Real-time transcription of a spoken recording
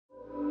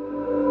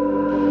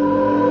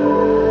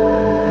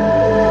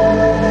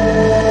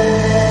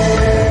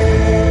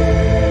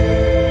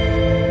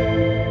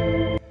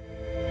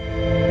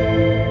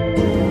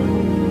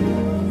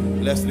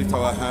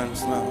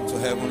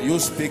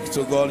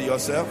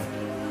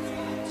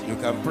yourself. You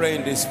can pray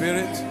in the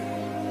Spirit.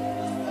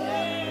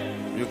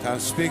 You can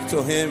speak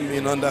to Him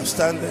in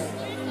understanding.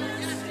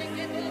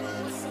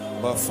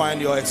 But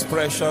find your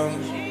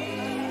expression.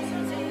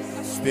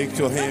 Speak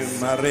to Him.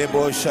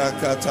 Marebo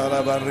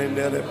shakatala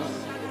barindere.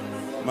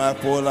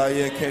 Mapola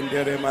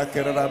yekendere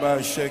makeraba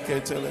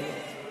sheketele.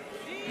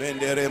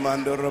 Mendere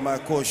mandoro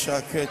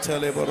makosha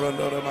ketele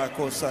borondoro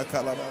makosa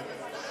kalaba.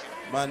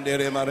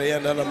 Mandere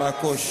marianda la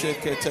makoshe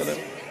ketele.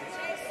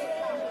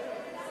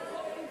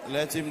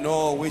 Let Him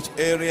know which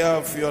area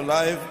of your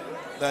life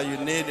that you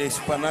need a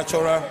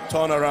supernatural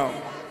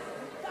turnaround.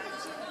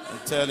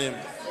 And tell Him,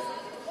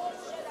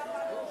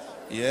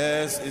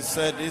 yes, it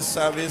said this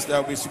service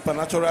there will be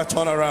supernatural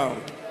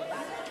turnaround.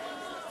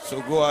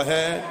 So go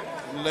ahead,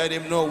 let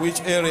Him know which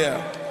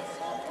area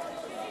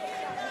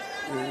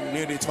you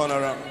need a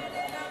turnaround.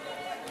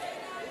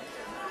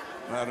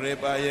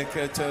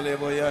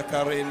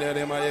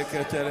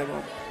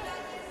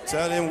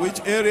 Tell Him which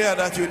area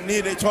that you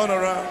need a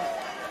turnaround.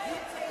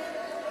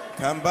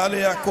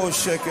 Kambalia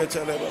kosheke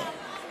telebo.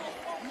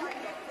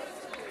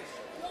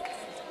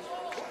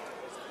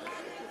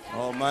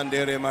 Oh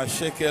mandere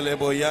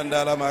mashekelebo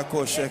yandala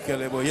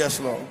makoshekelebo. Yes,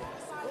 Lord.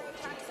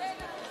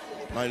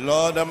 My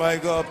Lord and my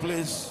God,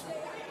 please.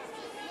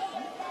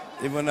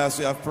 Even as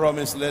you have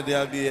promised, let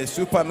there be a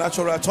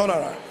supernatural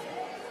turnaround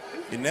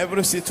in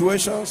every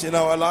situation in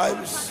our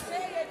lives,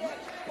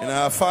 in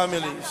our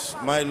families.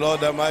 My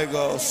Lord and my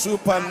God,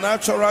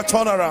 supernatural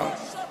turnaround.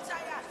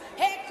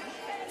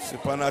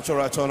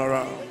 Supernatural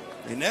turnaround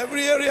in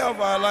every area of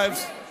our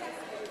lives,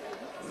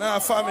 in our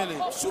family.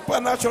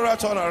 Supernatural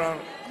turnaround.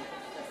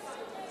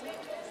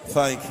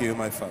 Thank you,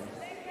 my Father.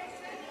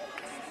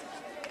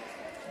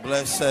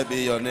 Blessed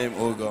be your name,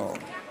 O God.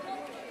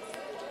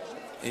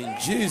 In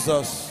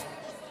Jesus'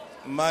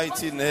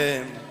 mighty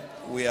name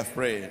we have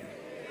prayed.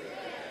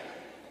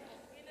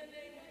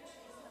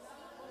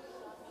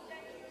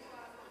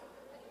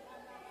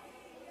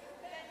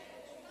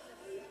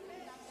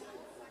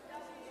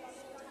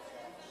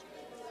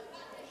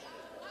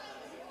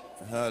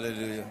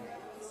 Hallelujah.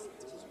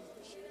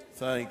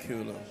 Thank you,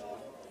 Lord.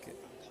 Okay.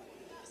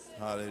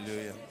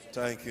 Hallelujah.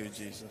 Thank you,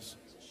 Jesus.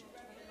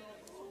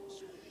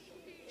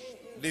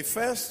 The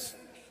first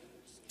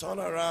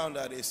turnaround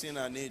that a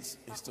sinner needs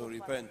is to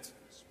repent.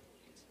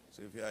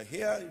 So if you are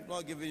here, you've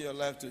not given your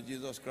life to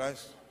Jesus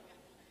Christ,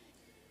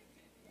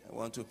 I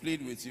want to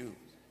plead with you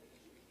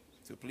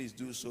to please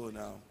do so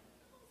now.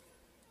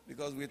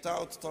 Because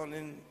without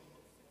turning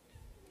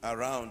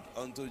around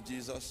unto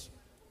Jesus,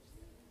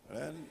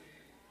 well,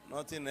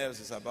 nothing else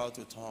is about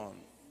to turn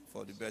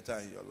for the better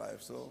in your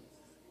life. So,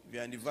 if you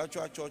are in the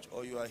virtual church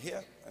or you are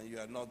here and you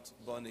are not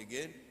born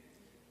again,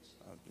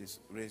 please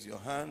raise your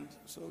hand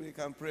so we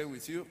can pray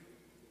with you.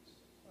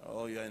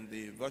 Or you are in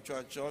the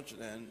virtual church,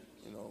 then,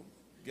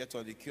 get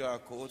on the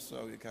QR code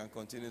so we can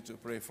continue to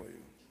pray for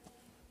you.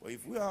 But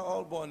if we are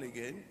all born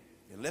again,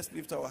 let's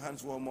lift our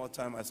hands one more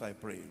time as I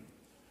pray.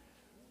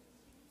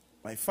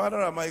 My Father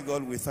and my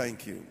God, we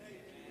thank you.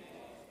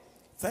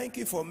 Thank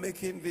you for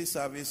making this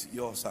service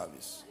your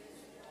service.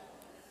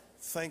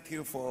 Thank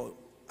you for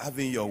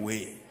having your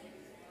way.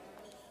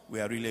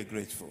 We are really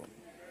grateful.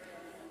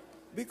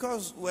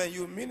 Because when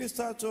you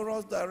minister to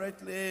us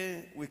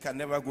directly, we can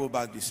never go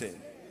back the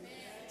same.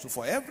 So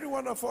for every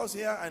one of us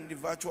here and the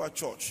virtual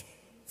church,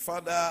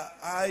 Father,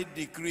 I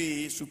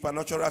decree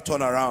supernatural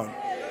turnaround.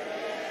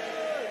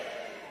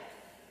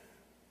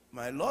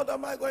 My Lord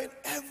and my God, in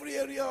every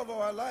area of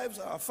our lives,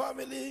 our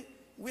family,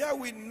 where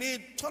we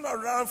need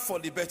turnaround for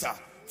the better,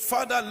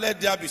 Father,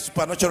 let there be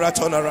supernatural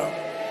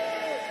turnaround.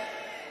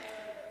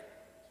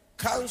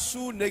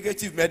 Cancel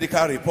negative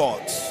medical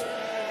reports.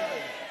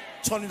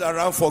 Turn it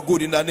around for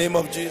good in the name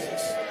of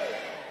Jesus.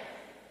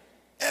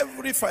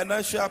 Every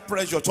financial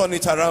pressure, turn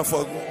it around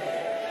for good.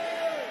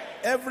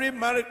 Every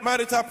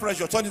marital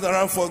pressure, turn it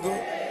around for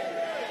good.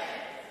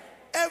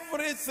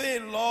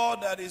 Everything,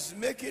 Lord, that is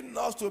making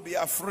us to be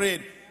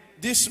afraid,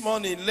 this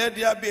morning, let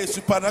there be a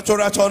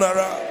supernatural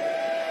turnaround.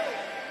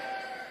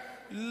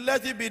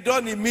 Let it be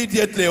done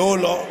immediately, oh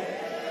Lord.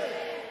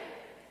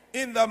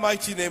 In the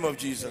mighty name of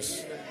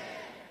Jesus.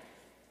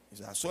 It's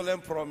a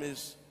solemn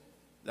promise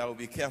that we'll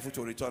be careful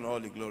to return all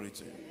the glory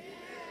to you.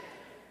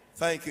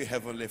 Thank you,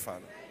 Heavenly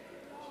Father.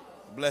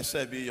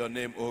 Blessed be your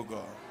name, O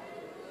God.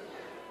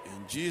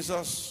 In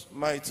Jesus'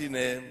 mighty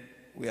name,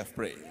 we have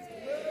prayed.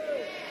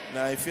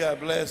 Now, if you are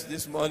blessed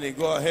this morning,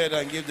 go ahead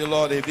and give the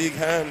Lord a big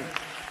hand.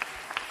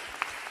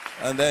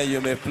 And then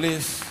you may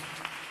please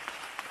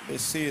be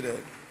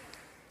seated.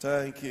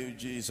 Thank you,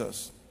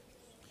 Jesus.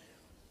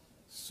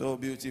 So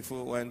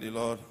beautiful when the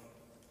Lord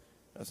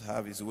has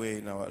have his way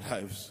in our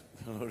lives.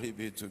 Glory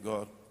be to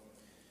God.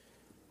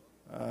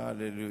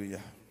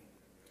 Hallelujah.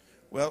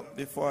 Well,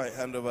 before I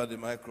hand over the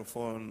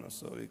microphone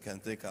so we can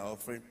take our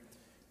offering,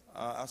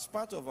 as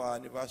part of our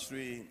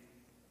anniversary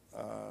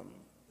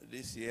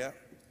this year,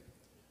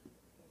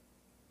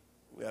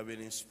 we have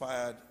been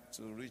inspired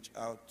to reach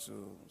out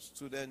to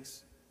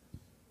students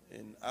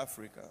in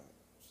Africa,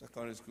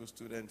 secondary school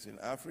students in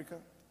Africa,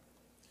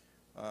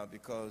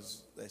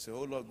 because there's a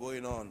whole lot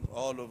going on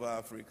all over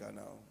Africa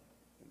now.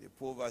 The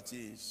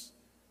poverty is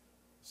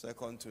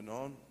second to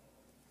none.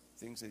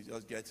 Things are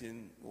just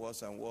getting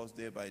worse and worse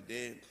day by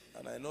day.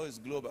 And I know it's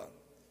global,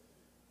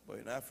 but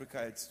in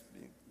Africa it's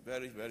been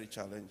very, very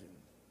challenging.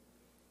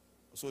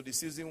 So the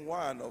season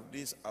 1 of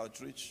this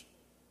outreach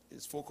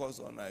is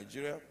focused on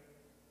Nigeria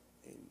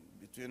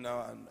between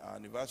now and our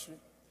anniversary.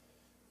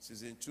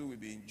 Season 2 will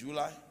be in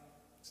July.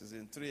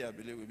 Season 3, I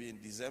believe, will be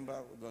in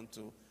December. We're going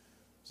to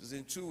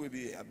season 2 will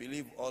be, I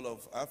believe, all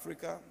of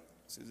Africa.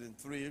 Season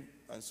 3,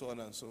 and so on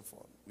and so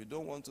forth. We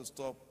don't want to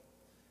stop,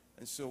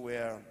 and so we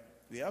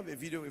have a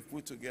video we've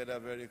put together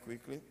very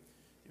quickly.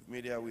 If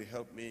media will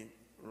help me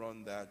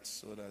run that,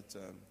 so that.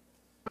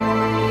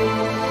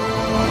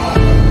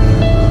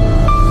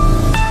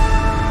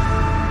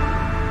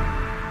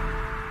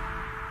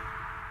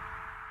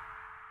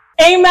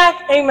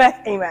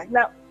 AMAC.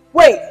 Now,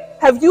 wait,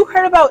 have you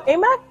heard about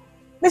AMAC?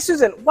 Miss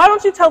Susan, why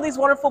don't you tell these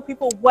wonderful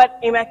people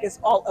what AMAC is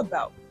all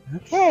about?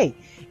 Okay,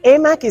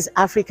 AMAC is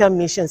Africa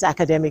Missions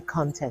Academic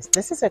Contest.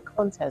 This is a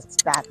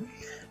contest that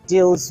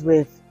deals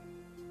with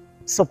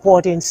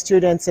supporting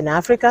students in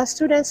Africa,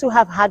 students who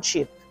have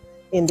hardship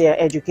in their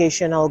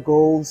educational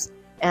goals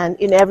and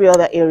in every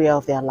other area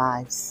of their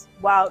lives.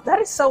 Wow, that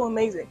is so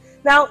amazing.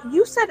 Now,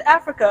 you said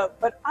Africa,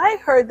 but I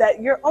heard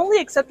that you're only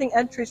accepting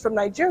entries from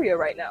Nigeria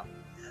right now.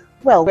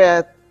 Well,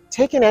 we're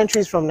taking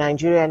entries from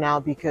Nigeria now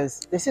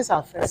because this is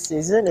our first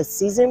season. It's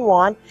season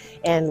 1,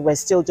 and we're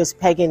still just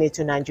pegging it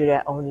to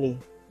Nigeria only.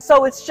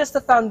 So it's just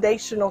a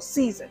foundational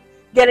season,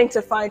 getting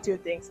to fine-tune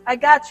things. I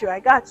got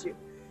you.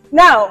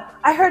 Now,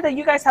 I heard that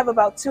you guys have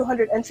about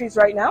 200 entries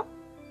right now.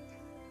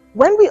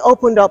 When we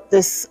opened up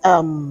this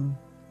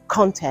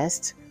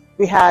contest,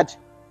 we had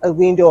a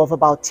window of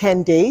about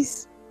 10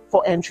 days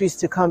for entries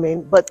to come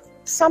in, but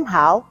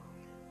somehow,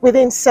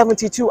 within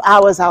 72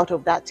 hours out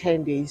of that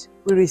 10 days,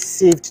 we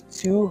received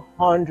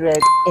 200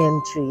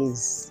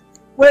 entries.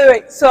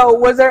 Wait, so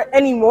was there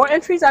any more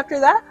entries after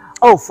that?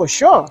 Oh, for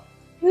sure.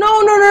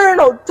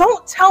 No.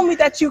 Don't tell me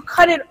that you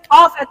cut it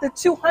off at the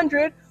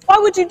 200. Why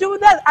would you do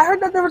that? I heard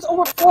that there was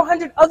over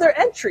 400 other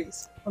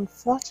entries.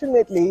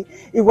 Unfortunately,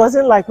 it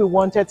wasn't like we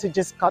wanted to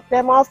just cut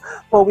them off,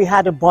 but we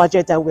had a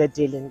budget that we're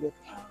dealing with.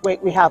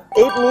 We have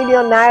 8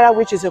 million naira,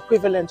 which is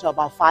equivalent to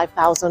about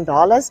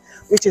 $5,000,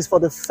 which is for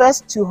the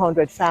first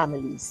 200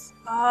 families.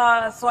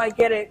 So I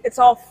get it. It's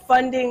all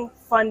funding.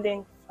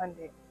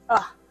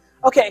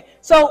 Okay,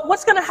 so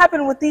what's going to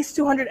happen with these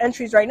 200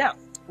 entries right now?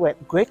 Well,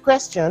 great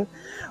question.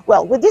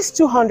 Well, with these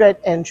 200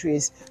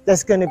 entries,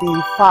 there's going to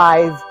be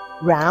 5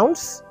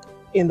 rounds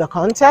in the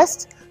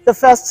contest. The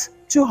first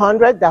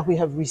 200 that we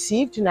have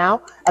received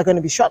now are going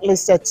to be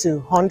shortlisted to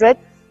 100.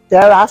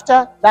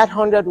 Thereafter, that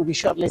 100 will be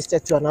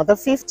shortlisted to another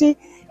 50.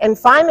 And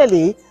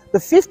finally, the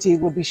 50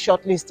 will be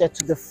shortlisted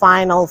to the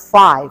final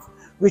 5,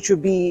 which will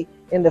be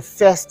in the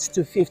 1st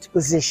to 5th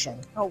position.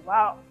 Oh,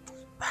 wow.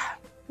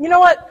 You know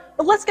what?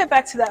 But let's get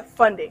back to that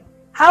funding.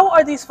 How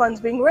are these funds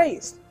being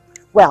raised?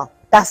 Well,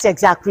 that's the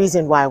exact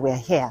reason why we're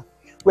here.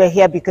 We're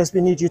here because we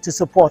need you to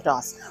support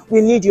us.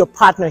 We need your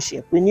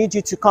partnership. We need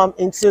you to come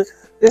into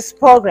this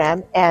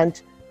program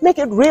and make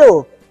it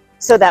real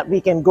so that we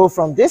can go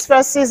from this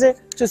first season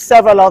to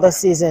several other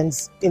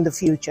seasons in the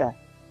future.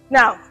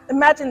 Now,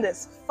 imagine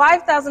this.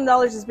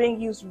 $5,000 is being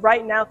used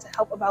right now to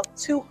help about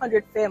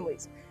 200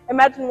 families.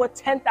 Imagine what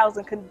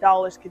 $10,000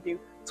 could do,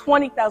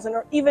 $20,000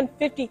 or even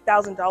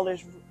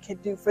 $50,000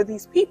 could do for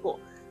these people.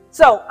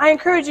 So I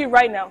encourage you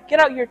right now, get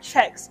out your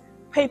checks,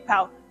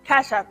 PayPal,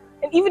 Cash App,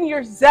 and even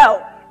your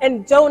Zelle,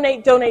 and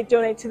donate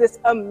to this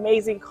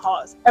amazing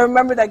cause. And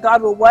remember that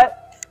God will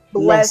what?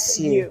 Bless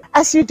you.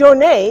 As you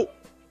donate,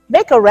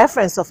 make a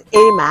reference of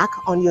AMAC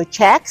on your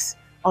checks,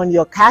 on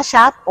your Cash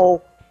App,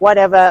 or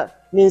whatever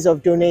means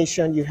of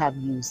donation you have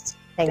used.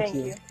 Thank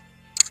you.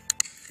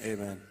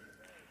 Amen.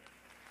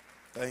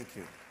 Thank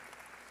you.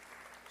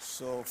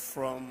 So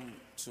from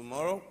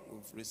tomorrow,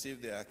 we've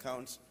received the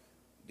accounts,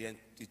 the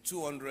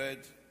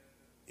 200,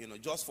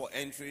 just for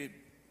entry,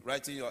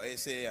 writing your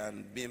essay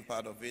and being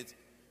part of it,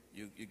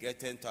 you get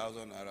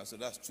 10,000 naira. So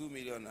that's 2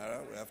 million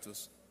naira. We have to,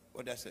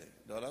 what did I say,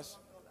 dollars?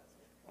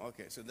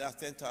 Okay, so that's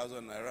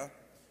 10,000 naira,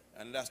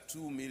 and that's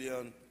 2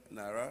 million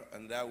naira,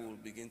 and that will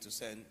begin to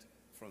send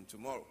from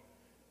tomorrow.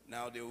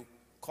 Now they will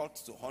cut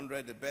to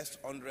 100, the best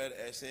 100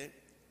 essay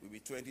will be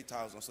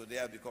 20,000, so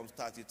there becomes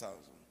 30,000.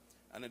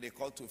 And then they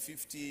cut to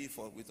 50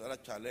 with other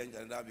challenge,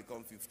 and that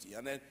becomes 50.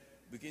 And then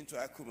begin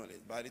to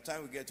accumulate. By the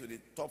time we get to the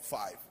top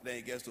 5, then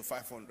it gets to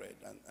 500,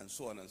 and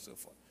so on and so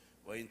forth.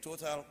 But in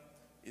total,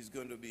 it's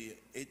going to be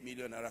 8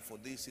 million naira for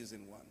this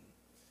season 1.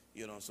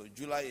 So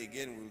July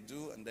again we'll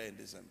do, and then in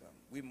December.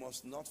 We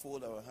must not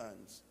fold our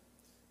hands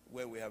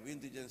where we have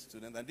indigent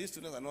students. And these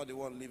students are not the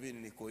ones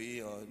living in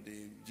Ikoyi or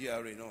the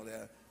GRA. No,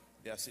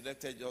 they are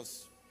selected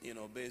just,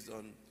 based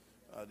on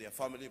their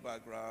family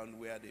background,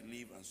 where they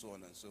live, and so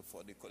on and so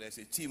forth. There's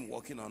a team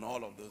working on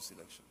all of those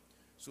selections.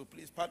 So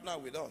please partner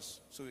with us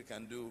so we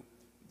can do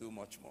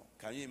much more.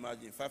 Can you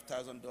imagine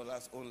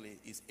 $5,000 only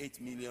is 8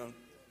 million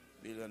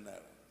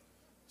naira.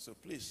 So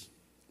please,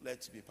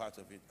 let's be part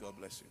of it. God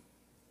bless you.